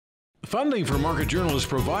Funding for Market Journal is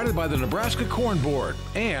provided by the Nebraska Corn Board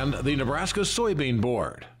and the Nebraska Soybean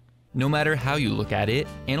Board. No matter how you look at it,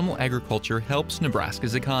 animal agriculture helps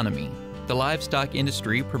Nebraska's economy. The livestock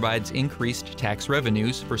industry provides increased tax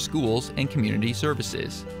revenues for schools and community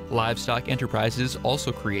services. Livestock enterprises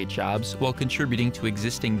also create jobs while contributing to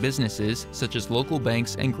existing businesses such as local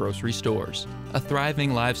banks and grocery stores. A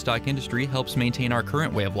thriving livestock industry helps maintain our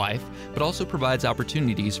current way of life, but also provides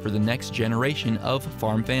opportunities for the next generation of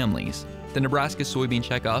farm families. The Nebraska Soybean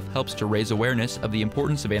Checkoff helps to raise awareness of the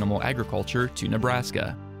importance of animal agriculture to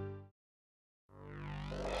Nebraska.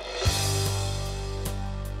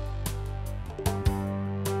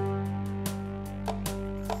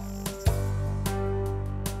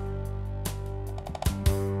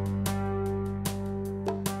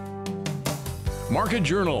 Market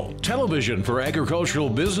Journal, Television for Agricultural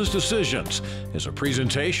Business Decisions, is a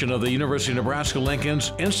presentation of the University of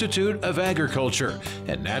Nebraska-Lincoln's Institute of Agriculture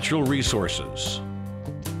and Natural Resources.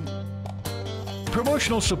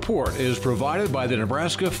 Promotional support is provided by the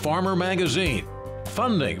Nebraska Farmer Magazine.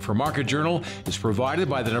 Funding for Market Journal is provided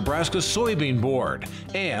by the Nebraska Soybean Board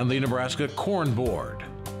and the Nebraska Corn Board.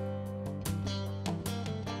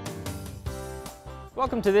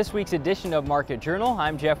 Welcome to this week's edition of Market Journal.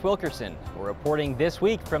 I'm Jeff Wilkerson. We're reporting this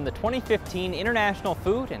week from the 2015 International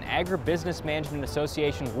Food and Agribusiness Management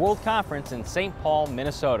Association World Conference in St. Paul,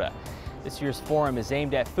 Minnesota. This year's forum is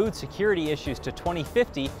aimed at food security issues to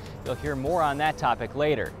 2050. You'll hear more on that topic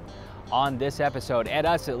later. On this episode, at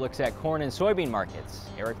Usset looks at corn and soybean markets.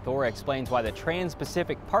 Eric Thor explains why the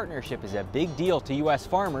Trans-Pacific Partnership is a big deal to U.S.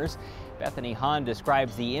 farmers. Bethany Hahn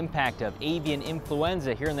describes the impact of avian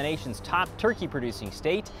influenza here in the nation's top turkey-producing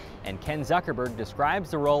state, and Ken Zuckerberg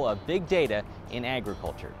describes the role of big data in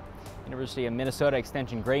agriculture. University of Minnesota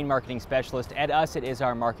Extension grain marketing specialist Ed Usset is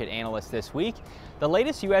our market analyst this week. The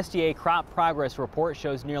latest USDA crop progress report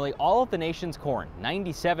shows nearly all of the nation's corn,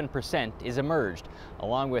 97%, is emerged,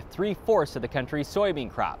 along with 3/4 of the country's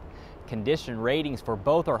soybean crop. Condition ratings for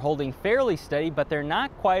both are holding fairly steady, but they're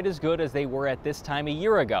not quite as good as they were at this time a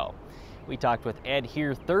year ago. We talked with Ed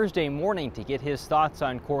here Thursday morning to get his thoughts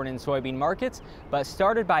on corn and soybean markets, but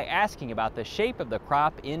started by asking about the shape of the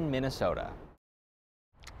crop in Minnesota.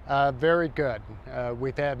 Very good.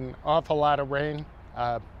 We've had an awful lot of rain.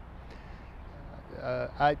 I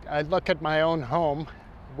look at my own home,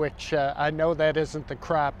 which I know that isn't the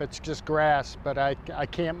crop, it's just grass, but I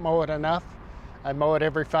can't mow it enough. I mow it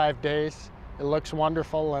every 5 days. It looks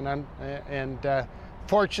wonderful, and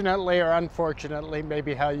fortunately or unfortunately,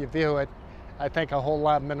 maybe how you view it, I think a whole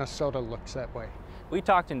lot of Minnesota looks that way. We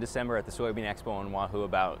talked in December at the Soybean Expo in Wahoo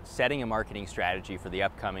about setting a marketing strategy for the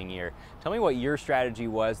upcoming year. Tell me what your strategy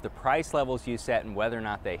was, the price levels you set, and whether or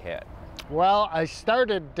not they hit. Well, I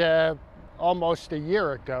started almost a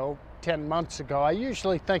year ago, 10 months ago. I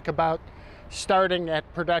usually think about starting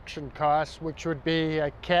at production costs, which would be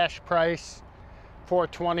a cash price,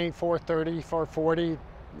 $420, $430, $440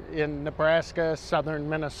 in Nebraska, southern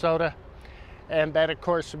Minnesota. And that, of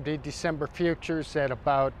course, would be December futures at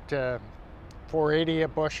about $4.80 a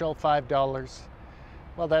bushel, $5.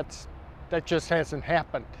 Well, that just hasn't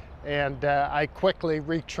happened. And I quickly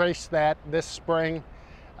retraced that this spring.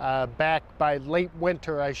 Back by late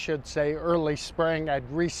winter, I should say, early spring, I'd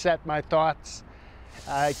reset my thoughts.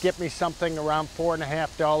 Get me something around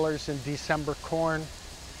 $4.50 in December corn.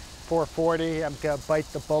 $4.40, I'm gonna bite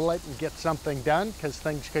the bullet and get something done because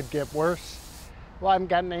things could get worse. Well, I haven't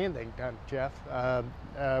gotten anything done, Jeff.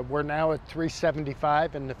 We're now at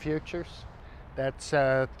 $3.75 in the futures. That's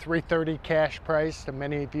 $3.30 cash price to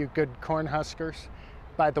many of you good corn huskers.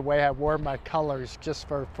 By the way, I wore my colors just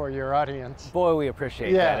for your audience. Boy, we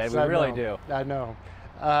appreciate that. We really do. I know.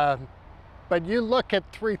 But you look at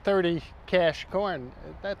 $3.30 cash corn,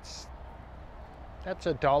 that's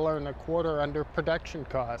 $1.25 under production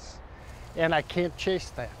costs. And I can't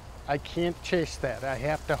chase that. I can't chase that. I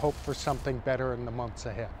have to hope for something better in the months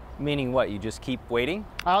ahead. Meaning what, you just keep waiting?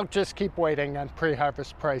 I'll just keep waiting on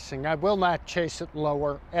pre-harvest pricing. I will not chase it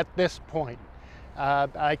lower at this point.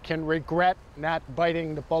 I can regret not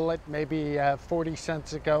biting the bullet maybe 40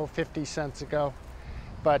 cents ago, 50 cents ago.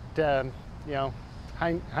 But, you know,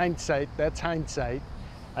 hindsight, that's hindsight.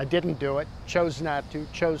 I didn't do it, chose not to,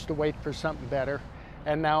 chose to wait for something better.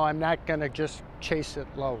 And now I'm not gonna just chase it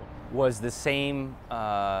lower. Was the same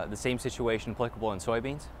situation applicable in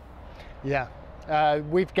soybeans? Yeah,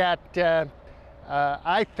 we've got,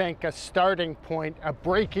 I think, a starting point, a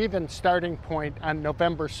break-even starting point on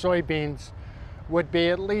November soybeans would be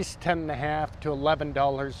at least $10.50 to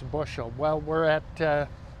 $11 a bushel. Well, we're at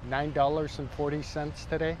 $9.40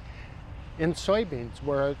 today. In soybeans,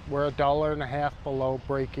 we're $1.50 below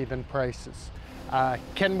break-even prices.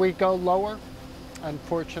 Can we go lower?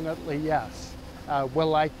 Unfortunately, yes.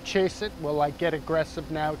 Will I chase it? Will I get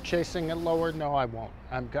aggressive now chasing it lower? No, I won't.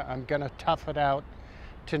 I'm going to tough it out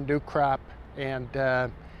to new crop, and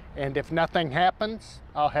if nothing happens,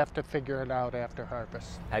 I'll have to figure it out after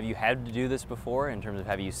harvest. Have you had to do this before, in terms of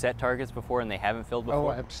have you set targets before and they haven't filled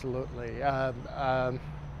before? Oh, absolutely.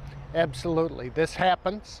 Absolutely. This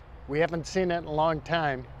happens. We haven't seen it in a long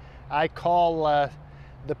time. I call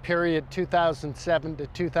the period 2007 to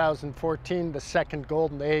 2014 the second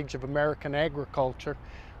golden age of American agriculture.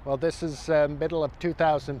 Well, this is middle of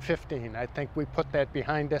 2015. I think we put that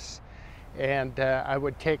behind us, and I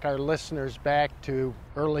would take our listeners back to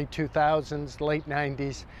early 2000s, late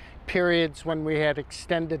 90s, periods when we had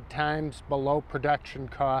extended times below production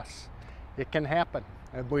costs. It can happen.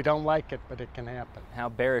 We don't like it, but it can happen. How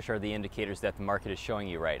bearish are the indicators that the market is showing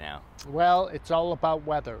you right now? Well, it's all about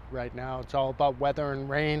weather right now. It's all about weather and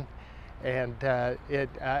rain. And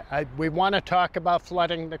we want to talk about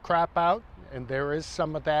flooding the crop out, and there is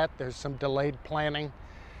some of that. There's some delayed planting.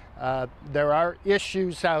 There are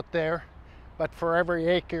issues out there, but for every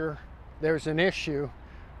acre, there's an issue.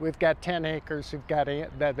 We've got 10 acres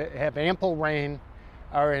that have ample rain,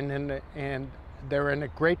 and they're in a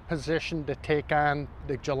great position to take on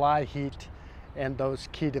the July heat and those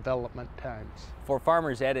key development times. For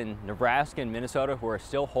farmers, Ed, in Nebraska and Minnesota who are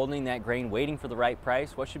still holding that grain, waiting for the right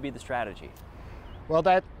price, what should be the strategy? Well,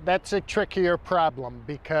 that's a trickier problem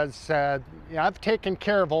because I've taken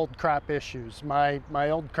care of old crop issues. My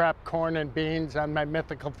old crop corn and beans on my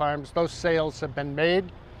mythical farms, those sales have been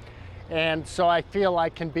made. And so I feel I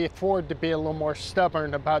can afford to be a little more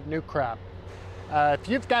stubborn about new crop. If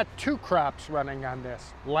you've got two crops running on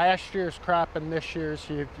this, last year's crop and this year's,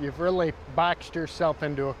 you've really boxed yourself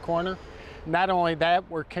into a corner. Not only that,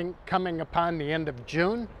 we're coming upon the end of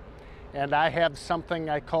June, and I have something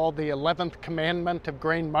I call the 11th commandment of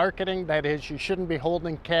grain marketing. That is, you shouldn't be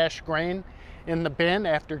holding cash grain in the bin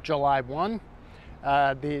after July 1.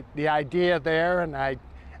 The idea there, and I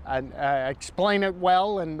explain it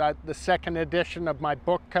well in the second edition of my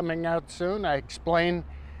book coming out soon. I explain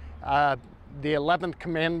the 11th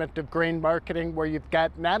commandment of grain marketing, where you've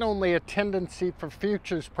got not only a tendency for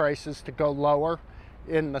futures prices to go lower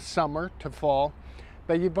in the summer to fall,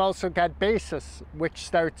 but you've also got basis, which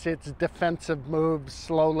starts its defensive moves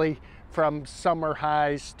slowly from summer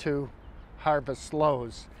highs to harvest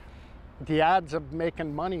lows. The odds of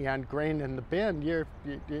making money on grain in the bin,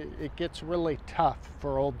 it gets really tough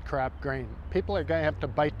for old crop grain. People are going to have to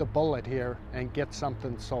bite the bullet here and get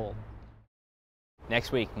something sold.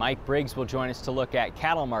 Next week, Mike Briggs will join us to look at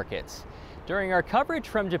cattle markets. During our coverage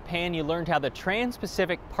from Japan, you learned how the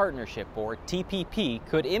Trans-Pacific Partnership, or TPP,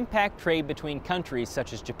 could impact trade between countries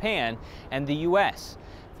such as Japan and the U.S.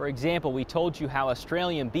 For example, we told you how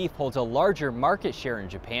Australian beef holds a larger market share in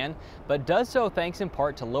Japan, but does so thanks in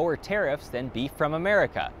part to lower tariffs than beef from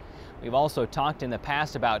America. We've also talked in the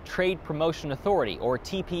past about Trade Promotion Authority, or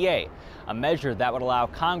TPA, a measure that would allow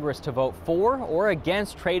Congress to vote for or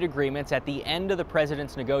against trade agreements at the end of the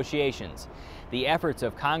president's negotiations. The efforts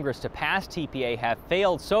of Congress to pass TPA have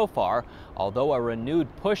failed so far, although a renewed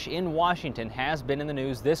push in Washington has been in the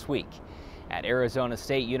news this week. At Arizona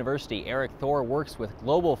State University, Eric Thor works with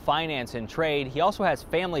global finance and trade. He also has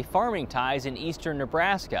family farming ties in eastern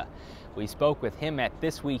Nebraska. We spoke with him at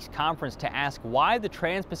this week's conference to ask why the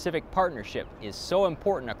Trans-Pacific Partnership is so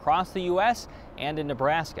important across the U.S. and in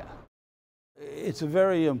Nebraska. It's a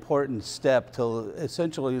very important step to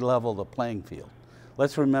essentially level the playing field.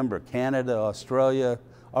 Let's remember, Canada, Australia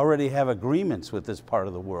already have agreements with this part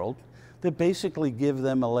of the world that basically give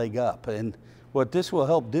them a leg up. And what this will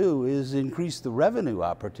help do is increase the revenue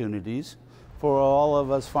opportunities for all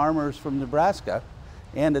of us farmers from Nebraska,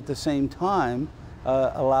 and at the same time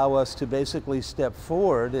allow us to basically step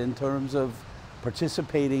forward in terms of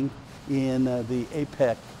participating in the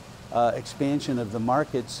APEC expansion of the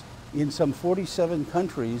markets in some 47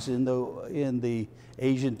 countries in the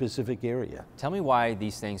Asian Pacific area. Tell me why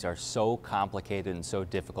these things are so complicated and so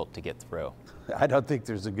difficult to get through. I don't think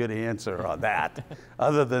there's a good answer on that,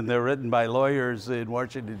 other than they're written by lawyers in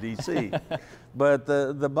Washington, D.C. But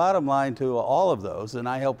the bottom line to all of those, and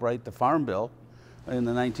I helped write the Farm Bill in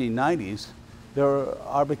the 1990s, they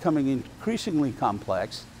are becoming increasingly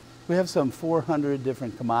complex. We have some 400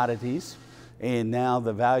 different commodities, and now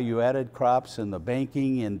the value-added crops and the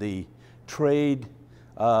banking and the trade,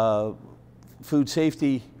 food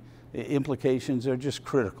safety implications are just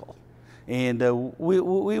critical. And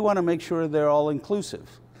we want to make sure they're all inclusive.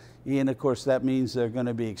 And of course that means they're going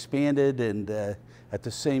to be expanded, and at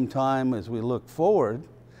the same time as we look forward,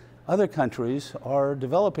 other countries are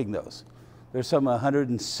developing those. There's some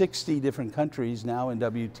 160 different countries now in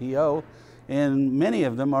WTO, and many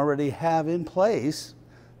of them already have in place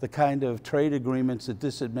the kind of trade agreements that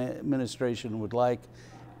this administration would like,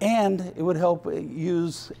 and it would help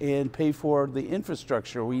use and pay for the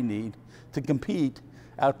infrastructure we need to compete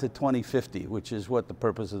out to 2050, which is what the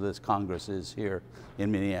purpose of this Congress is here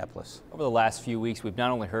in Minneapolis. Over the last few weeks, we've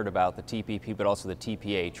not only heard about the TPP, but also the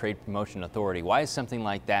TPA, Trade Promotion Authority. Why is something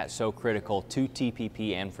like that so critical to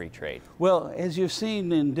TPP and free trade? Well, as you've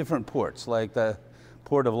seen in different ports, like the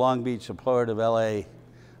Port of Long Beach, the Port of LA,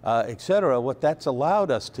 et cetera, what that's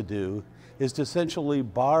allowed us to do is to essentially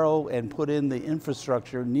borrow and put in the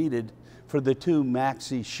infrastructure needed for the two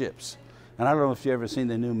maxi ships. And I don't know if you've ever seen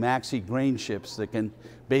the new maxi grain ships that can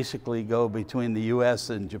basically go between the US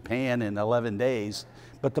and Japan in 11 days.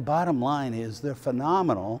 But the bottom line is they're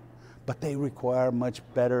phenomenal, but they require much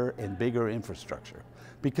better and bigger infrastructure.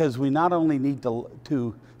 Because we not only need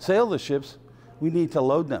to sail the ships, we need to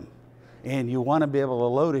load them. And you want to be able to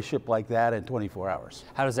load a ship like that in 24 hours.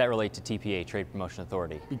 How does that relate to TPA, Trade Promotion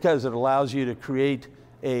Authority? Because it allows you to create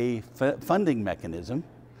a funding mechanism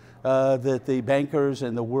that the bankers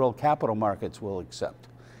and the world capital markets will accept.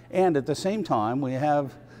 And at the same time, we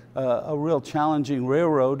have a real challenging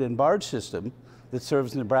railroad and barge system that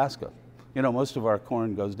serves Nebraska. You know, most of our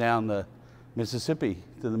corn goes down the Mississippi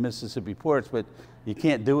to the Mississippi ports, but you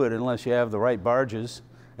can't do it unless you have the right barges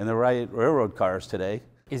and the right railroad cars today.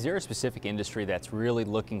 Is there a specific industry that's really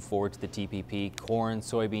looking forward to the TPP? Corn,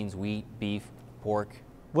 soybeans, wheat, beef, pork?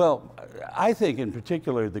 Well, I think in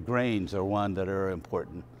particular the grains are one that are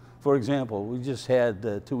important. For example, we just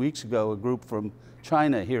had 2 weeks ago a group from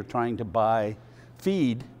China here trying to buy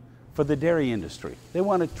feed for the dairy industry. They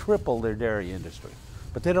want to triple their dairy industry,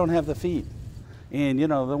 but they don't have the feed. And you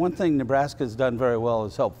know, the one thing Nebraska has done very well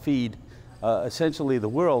is help feed essentially the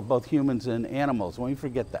world, both humans and animals. We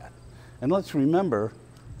forget that. And let's remember,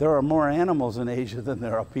 there are more animals in Asia than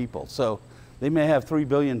there are people. So they may have 3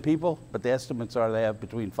 billion people, but the estimates are they have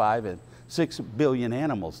between 5 and 6 billion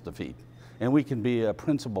animals to feed. And we can be a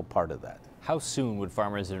principal part of that. How soon would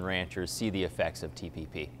farmers and ranchers see the effects of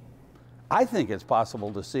TPP? I think it's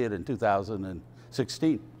possible to see it in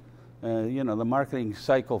 2016. You know, the marketing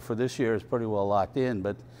cycle for this year is pretty well locked in,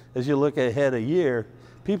 but as you look ahead a year,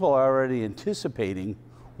 people are already anticipating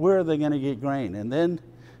where are they going to get grain. And then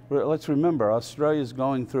let's remember, Australia is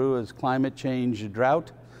going through its climate change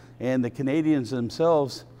drought, and the Canadians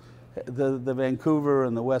themselves, the Vancouver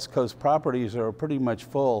and the West Coast properties are pretty much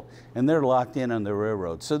full, and they're locked in on the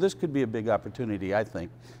railroad. So this could be a big opportunity, I think,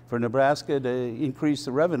 for Nebraska to increase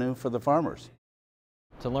the revenue for the farmers.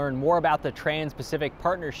 To learn more about the Trans-Pacific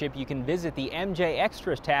Partnership, you can visit the MJ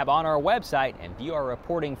Extras tab on our website and view our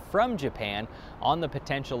reporting from Japan on the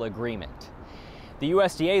potential agreement. The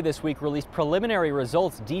USDA this week released preliminary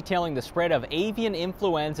results detailing the spread of avian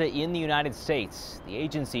influenza in the United States. The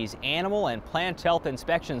agency's Animal and Plant Health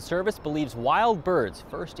Inspection Service believes wild birds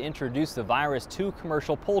first introduced the virus to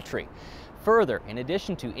commercial poultry. Further, in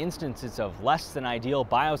addition to instances of less than ideal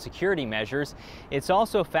biosecurity measures, it's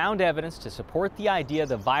also found evidence to support the idea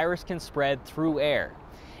the virus can spread through air.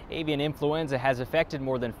 Avian influenza has affected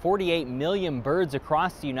more than 48 million birds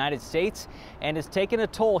across the United States and has taken a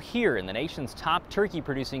toll here in the nation's top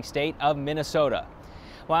turkey-producing state of Minnesota.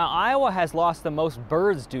 While Iowa has lost the most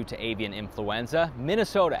birds due to avian influenza,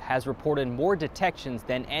 Minnesota has reported more detections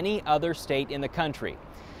than any other state in the country.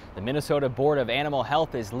 The Minnesota Board of Animal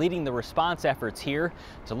Health is leading the response efforts here.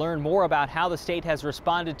 To learn more about how the state has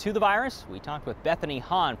responded to the virus, we talked with Bethany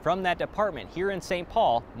Hahn from that department here in St.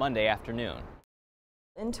 Paul Monday afternoon.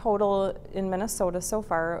 In total, in Minnesota so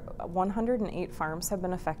far, 108 farms have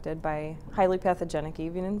been affected by highly pathogenic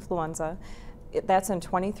avian influenza. That's in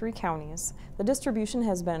 23 counties. The distribution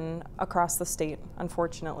has been across the state,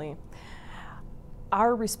 unfortunately.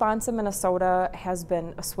 Our response in Minnesota has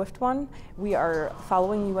been a swift one. We are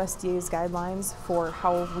following USDA's guidelines for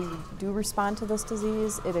how we do respond to this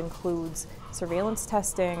disease. It includes surveillance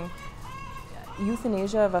testing,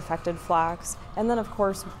 euthanasia of affected flocks, and then of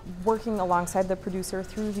course working alongside the producer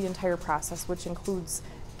through the entire process, which includes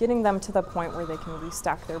getting them to the point where they can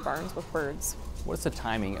restock their barns with birds. What's the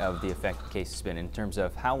timing of the affected cases been in terms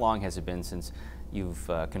of how long has it been since you've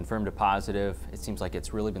confirmed a positive? It seems like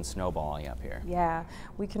it's really been snowballing up here. Yeah,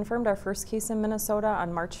 we confirmed our first case in Minnesota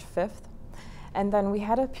on March 5th. And then we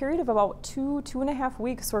had a period of about two and a half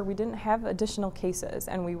weeks where we didn't have additional cases,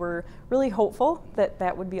 and we were really hopeful that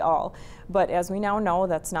that would be all. But as we now know,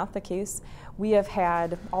 that's not the case. We have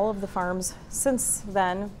had all of the farms since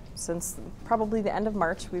then, since probably the end of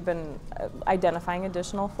March, we've been identifying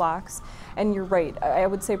additional flocks. And you're right, I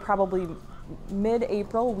would say probably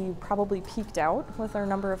mid-April, we probably peaked out with our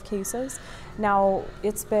number of cases. Now,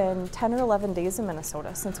 it's been 10 or 11 days in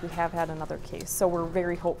Minnesota since we have had another case, so we're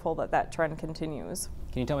very hopeful that that trend continues.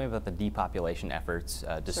 Can you tell me about the depopulation efforts,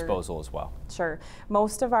 disposal as well? Sure.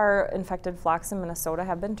 Most of our infected flocks in Minnesota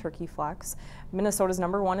have been turkey flocks. Minnesota's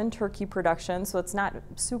 #1 in turkey production, so it's not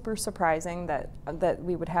super surprising that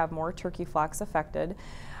we would have more turkey flocks affected.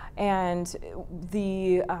 And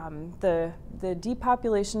the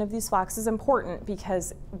depopulation of these flocks is important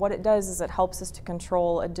because what it does is it helps us to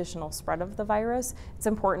control additional spread of the virus. It's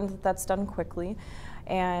important that that's done quickly.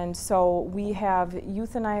 And so we have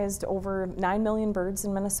euthanized over 9 million birds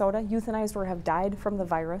in Minnesota, euthanized or have died from the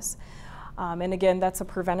virus. And again, that's a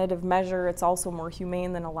preventative measure. It's also more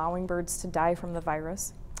humane than allowing birds to die from the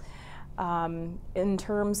virus. In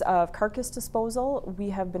terms of carcass disposal, we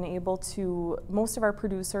have been able to, most of our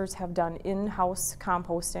producers have done in-house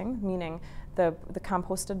composting, meaning the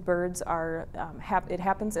composted birds are, it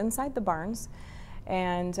happens inside the barns.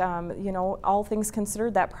 And you know, all things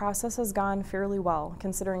considered, that process has gone fairly well,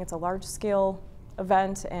 considering it's a large-scale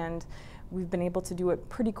event, and we've been able to do it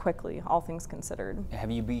pretty quickly, all things considered. Have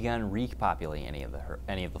you begun repopulating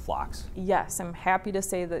any of the flocks? Yes, I'm happy to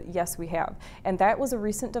say that yes, we have. And that was a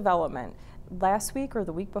recent development. Last week or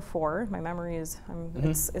the week before, my memory is,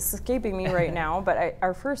 it's escaping me right now, but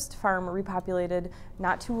our first farm repopulated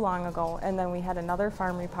not too long ago, and then we had another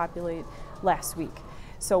farm repopulate last week.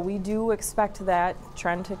 So we do expect that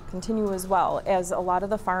trend to continue as well, as a lot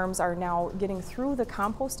of the farms are now getting through the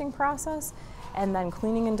composting process and then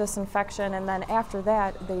cleaning and disinfection, and then after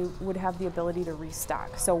that they would have the ability to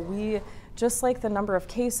restock. So we, just like the number of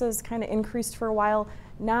cases kind of increased for a while,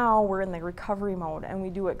 now we're in the recovery mode, and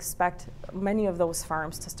we do expect many of those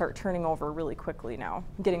farms to start turning over really quickly now,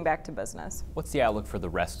 getting back to business. What's the outlook for the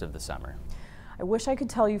rest of the summer? I wish I could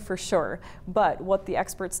tell you for sure, but what the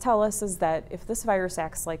experts tell us is that if this virus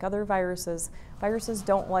acts like other viruses, viruses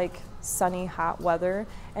don't like sunny, hot weather,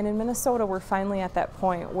 and in Minnesota we're finally at that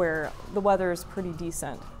point where the weather is pretty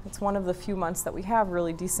decent. It's one of the few months that we have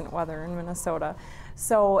really decent weather in Minnesota.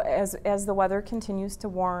 So as the weather continues to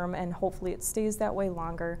warm, and hopefully it stays that way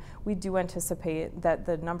longer, we do anticipate that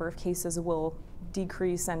the number of cases will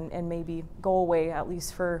decrease and maybe go away at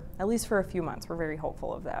least for a few months. We're very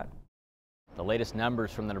hopeful of that. The latest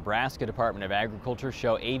numbers from the Nebraska Department of Agriculture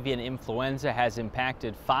show avian influenza has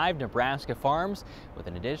impacted 5 Nebraska farms, with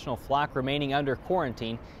an additional flock remaining under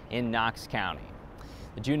quarantine in Knox County.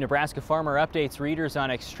 The June Nebraska Farmer updates readers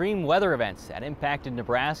on extreme weather events that impacted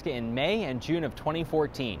Nebraska in May and June of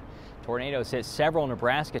 2014. Tornadoes hit several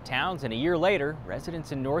Nebraska towns, and a year later,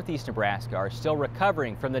 residents in northeast Nebraska are still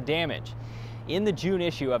recovering from the damage. In the June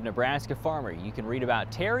issue of Nebraska Farmer, you can read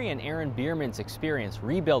about Terry and Aaron Bierman's experience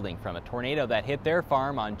rebuilding from a tornado that hit their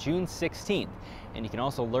farm on June 16th. And you can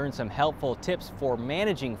also learn some helpful tips for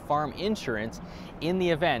managing farm insurance in the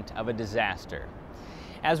event of a disaster.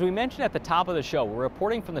 As we mentioned at the top of the show, we're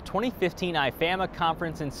reporting from the 2015 IFAMA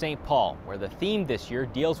conference in St. Paul, where the theme this year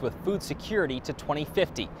deals with food security to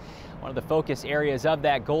 2050. One of the focus areas of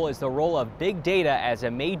that goal is the role of big data as a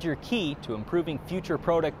major key to improving future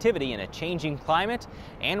productivity in a changing climate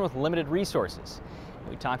and with limited resources.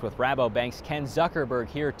 We talked with Rabobank's Ken Zuckerberg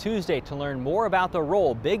here Tuesday to learn more about the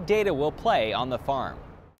role big data will play on the farm.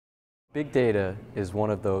 Big data is one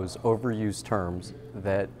of those overused terms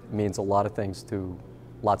that means a lot of things to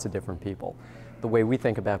lots of different people. The way we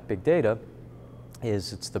think about big data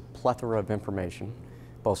is it's the plethora of information,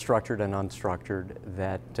 both structured and unstructured,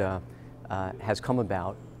 that has come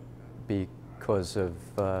about because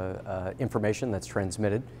of information that's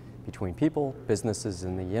transmitted between people, businesses,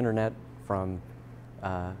 and the internet from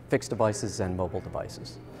fixed devices and mobile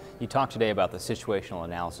devices. You talked today about the situational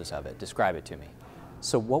analysis of it. Describe it to me.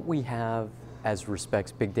 So what we have as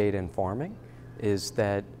respects big data in farming is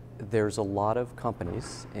that there's a lot of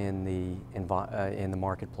companies in the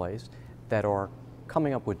marketplace that are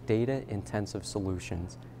coming up with data-intensive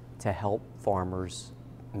solutions to help farmers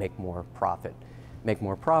make more profit. Make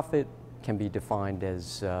more profit can be defined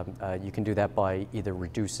as you can do that by either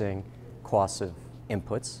reducing costs of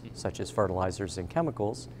inputs, such as fertilizers and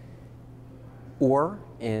chemicals, or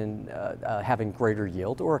in having greater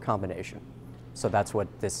yield, or a combination. So that's what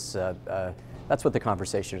the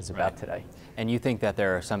conversation is about today. And you think that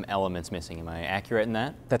there are some elements missing. Am I accurate in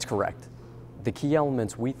that? That's correct. The key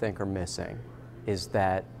elements we think are missing is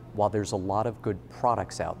that while there's a lot of good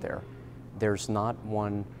products out there, there's not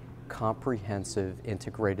one comprehensive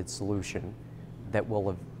integrated solution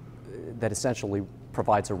that essentially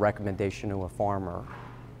provides a recommendation to a farmer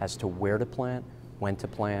as to where to plant, when to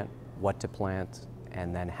plant, what to plant,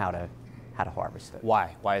 and then how to harvest it.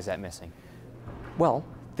 Why? Why is that missing? Well,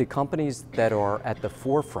 The companies that are at the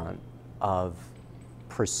forefront of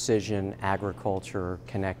precision agriculture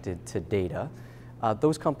connected to data,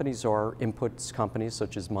 those companies are inputs companies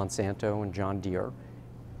such as Monsanto and John Deere,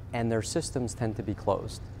 and their systems tend to be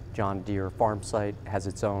closed. John Deere farm site has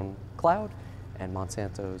its own cloud, and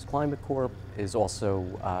Monsanto's Climate Corp is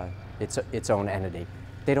also its own entity.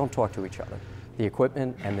 They don't talk to each other. The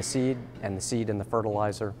equipment and the seed and the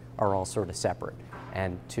fertilizer are all sort of separate.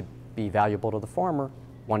 And to be valuable to the farmer,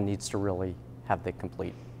 one needs to really have the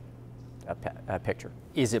complete picture.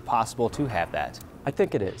 Is it possible to have that? I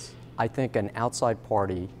think it is. I think an outside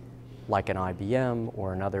party like an IBM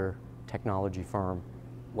or another technology firm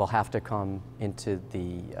will have to come into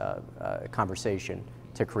the conversation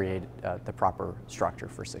to create the proper structure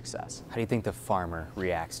for success. How do you think the farmer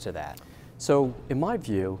reacts to that? So in my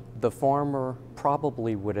view, the farmer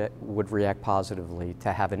probably would react positively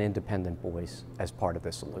to have an independent voice as part of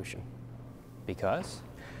the solution. Because?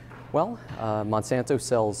 Well, Monsanto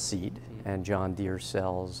sells seed and John Deere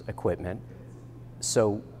sells equipment.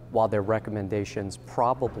 So while their recommendations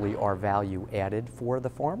probably are value added for the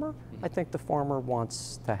farmer, I think the farmer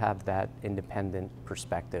wants to have that independent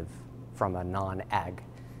perspective from a non-ag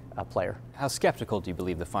player. How skeptical do you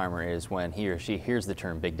believe the farmer is when he or she hears the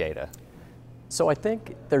term big data? So I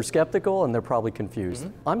think they're skeptical and they're probably confused.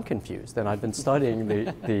 I'm confused, and I've been studying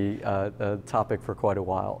the topic for quite a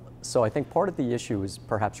while. So I think part of the issue is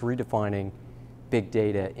perhaps redefining big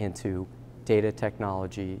data into data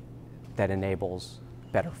technology that enables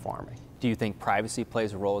better farming. Do you think privacy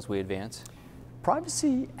plays a role as we advance?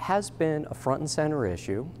 Privacy has been a front and center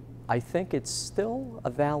issue. I think it's still a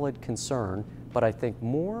valid concern, but I think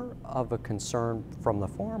more of a concern from the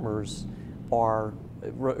farmers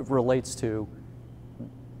relates to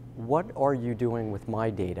what are you doing with my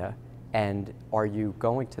data, and are you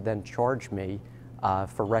going to then charge me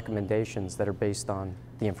for recommendations that are based on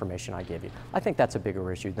the information I give you? I think that's a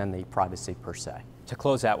bigger issue than the privacy per se. To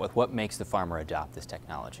close out with, what makes the farmer adopt this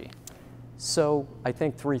technology? So I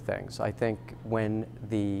think three things. I think when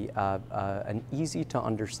an easy to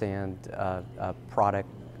understand product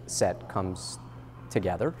set comes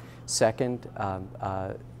together. Second,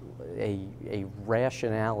 a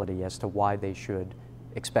rationality as to why they should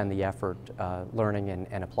expend the effort learning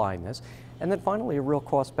and applying this. And then finally, a real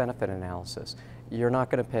cost-benefit analysis. You're not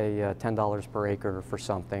going to pay $10 per acre for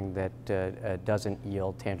something that doesn't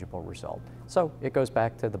yield tangible result. So it goes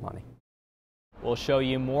back to the money. We'll show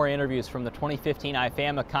you more interviews from the 2015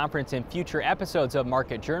 IFAMA conference in future episodes of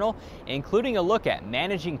Market Journal, including a look at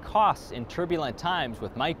managing costs in turbulent times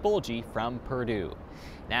with Mike Bulge from Purdue.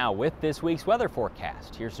 Now, with this week's weather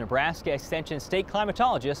forecast, here's Nebraska Extension State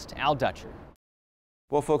Climatologist Al Dutcher.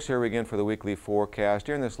 Well, folks, here again for the weekly forecast.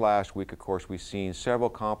 During this last week, of course, we've seen several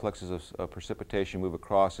complexes of precipitation move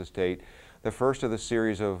across the state. The first of the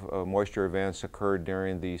series of moisture events occurred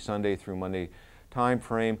during the Sunday through Monday time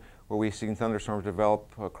frame, where we've seen thunderstorms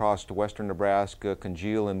develop across to western Nebraska,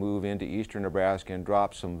 congeal and move into eastern Nebraska, and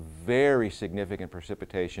drop some very significant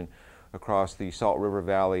precipitation across the Salt River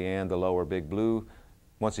Valley and the lower Big Blue.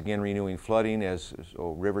 Once again, renewing flooding as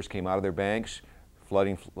rivers came out of their banks,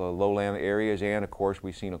 flooding lowland areas, and of course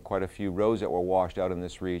we've seen quite a few roads that were washed out in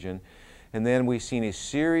this region. And then we've seen a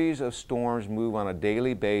series of storms move on a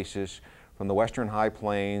daily basis from the western high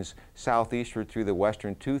plains southeastward through the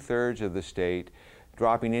western 2/3 of the state,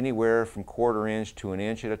 dropping anywhere from 1/4 inch to 1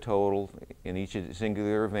 inch at a total in each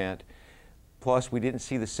singular event. Plus, we didn't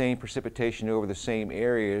see the same precipitation over the same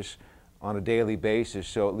areas on a daily basis,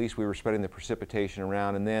 so at least we were spreading the precipitation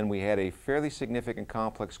around. And then we had a fairly significant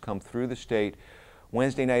complex come through the state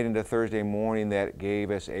Wednesday night into Thursday morning that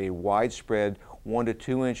gave us a widespread 1 to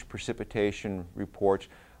 2 inch precipitation reports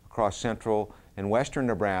across central and western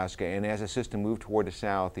Nebraska. And as the system moved toward the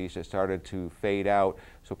southeast, it started to fade out,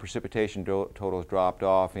 so precipitation totals dropped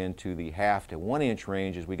off into the 1/2 to 1 inch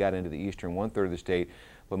range as we got into the eastern 1/3 of the state.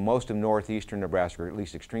 But most of northeastern Nebraska, or at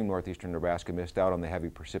least extreme northeastern Nebraska, missed out on the heavy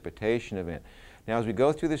precipitation event. Now, as we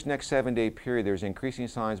go through this next 7-day period, there's increasing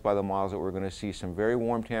signs by the models that we're going to see some very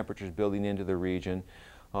warm temperatures building into the region,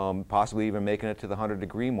 possibly even making it to the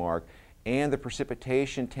 100-degree mark. And the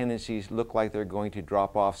precipitation tendencies look like they're going to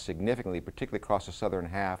drop off significantly, particularly across the southern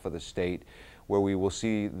half of the state, where we will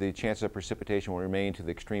see the chances of precipitation will remain to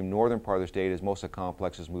the extreme northern part of the state as most of the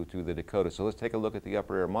complexes move through the Dakotas. So let's take a look at the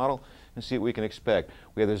upper air model and see what we can expect.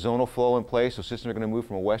 We have the zonal flow in place, so systems are going to move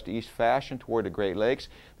from a west to east fashion toward the Great Lakes.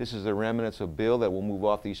 This is the remnants of Bill that will move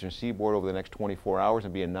off the eastern seaboard over the next 24 hours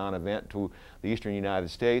and be a non-event to the eastern United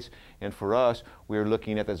States. And for us, we're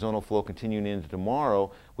looking at that zonal flow continuing into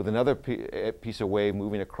tomorrow with another piece of wave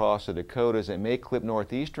moving across the Dakotas that may clip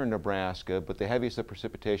northeastern Nebraska, but the heaviest of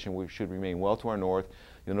precipitation should remain well to our north.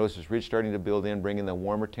 You'll notice this ridge starting to build in, bringing the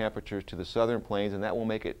warmer temperatures to the southern plains, and that will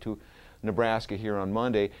make it to Nebraska here on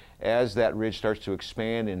Monday as that ridge starts to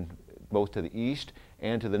expand in both to the east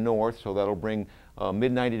and to the north. So that'll bring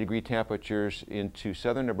mid-90-degree temperatures into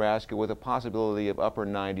southern Nebraska with a possibility of upper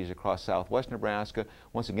 90s across southwest Nebraska.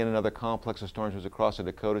 Once again, another complex of storms moves across the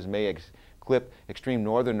Dakotas may clip extreme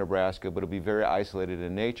northern Nebraska, but it'll be very isolated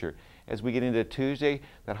in nature. As we get into Tuesday,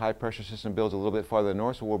 that high pressure system builds a little bit farther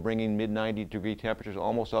north, so we're bringing mid-90-degree temperatures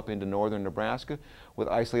almost up into northern Nebraska with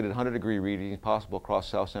isolated 100-degree readings possible across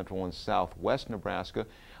south central and southwest Nebraska.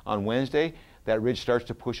 On Wednesday, that ridge starts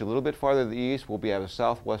to push a little bit farther to the east. We'll have a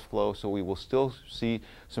southwest flow, so we will still see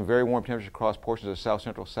some very warm temperatures across portions of south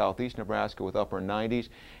central, southeast Nebraska with upper 90s.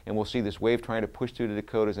 And we'll see this wave trying to push through the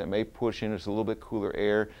Dakotas that may push in just a little bit cooler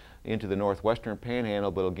air into the northwestern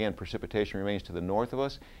panhandle, but again, precipitation remains to the north of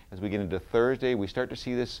us. As we get into Thursday, we start to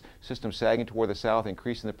see this system sagging toward the south,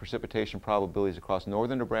 increasing the precipitation probabilities across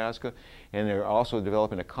northern Nebraska, and they're also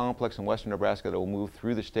developing a complex in western Nebraska that will move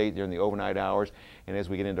through the state during the overnight hours. And as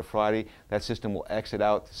we get into Friday, that system will exit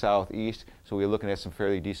out southeast, so we're looking at some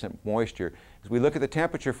fairly decent moisture. As we look at the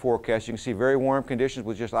temperature forecast, you can see very warm conditions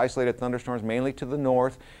with just isolated thunderstorms mainly to the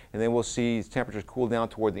north, and then we'll see temperatures cool down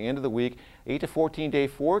toward the end of the week. 8 to 14-day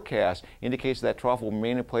forecast indicates that trough will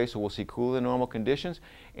remain in place, so we'll see cooler than normal conditions,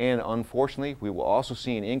 and unfortunately, we will also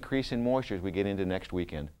see an increase in moisture as we get into next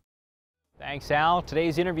weekend. Thanks, Al.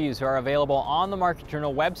 Today's interviews are available on the Market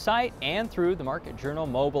Journal website and through the Market Journal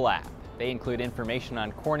mobile app. They include information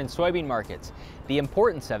on corn and soybean markets, the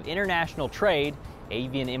importance of international trade,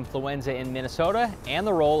 avian influenza in Minnesota, and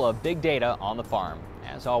the role of big data on the farm.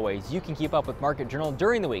 As always, you can keep up with Market Journal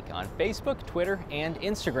during the week on Facebook, Twitter, and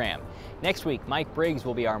Instagram. Next week, Mike Briggs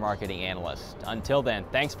will be our marketing analyst. Until then,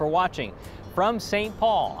 thanks for watching. From St.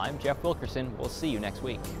 Paul, I'm Jeff Wilkerson. We'll see you next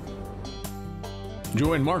week.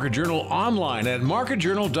 Join Market Journal online at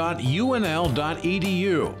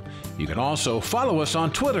marketjournal.unl.edu. You can also follow us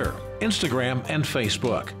on Twitter, Instagram, and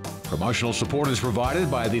Facebook. Promotional support is provided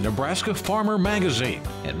by the Nebraska Farmer Magazine,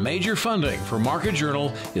 and major funding for Market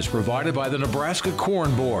Journal is provided by the Nebraska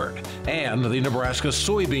Corn Board and the Nebraska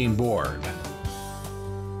Soybean Board.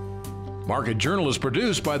 Market Journal is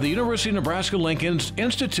produced by the University of Nebraska-Lincoln's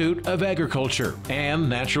Institute of Agriculture and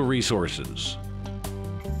Natural Resources.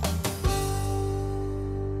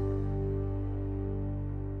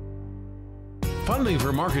 Funding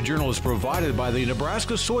for Market Journal is provided by the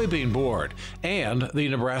Nebraska Soybean Board and the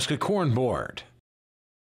Nebraska Corn Board.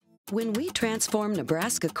 When we transform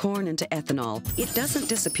Nebraska corn into ethanol, it doesn't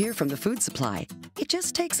disappear from the food supply. It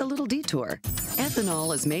just takes a little detour.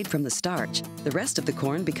 Ethanol is made from the starch. The rest of the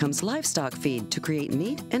corn becomes livestock feed to create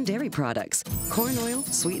meat and dairy products, corn oil,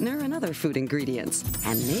 sweetener, and other food ingredients,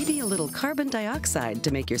 and maybe a little carbon dioxide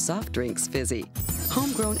to make your soft drinks fizzy.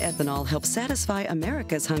 Homegrown ethanol helps satisfy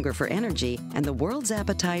America's hunger for energy and the world's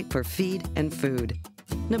appetite for feed and food.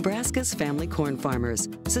 Nebraska's family corn farmers,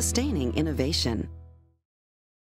 sustaining innovation.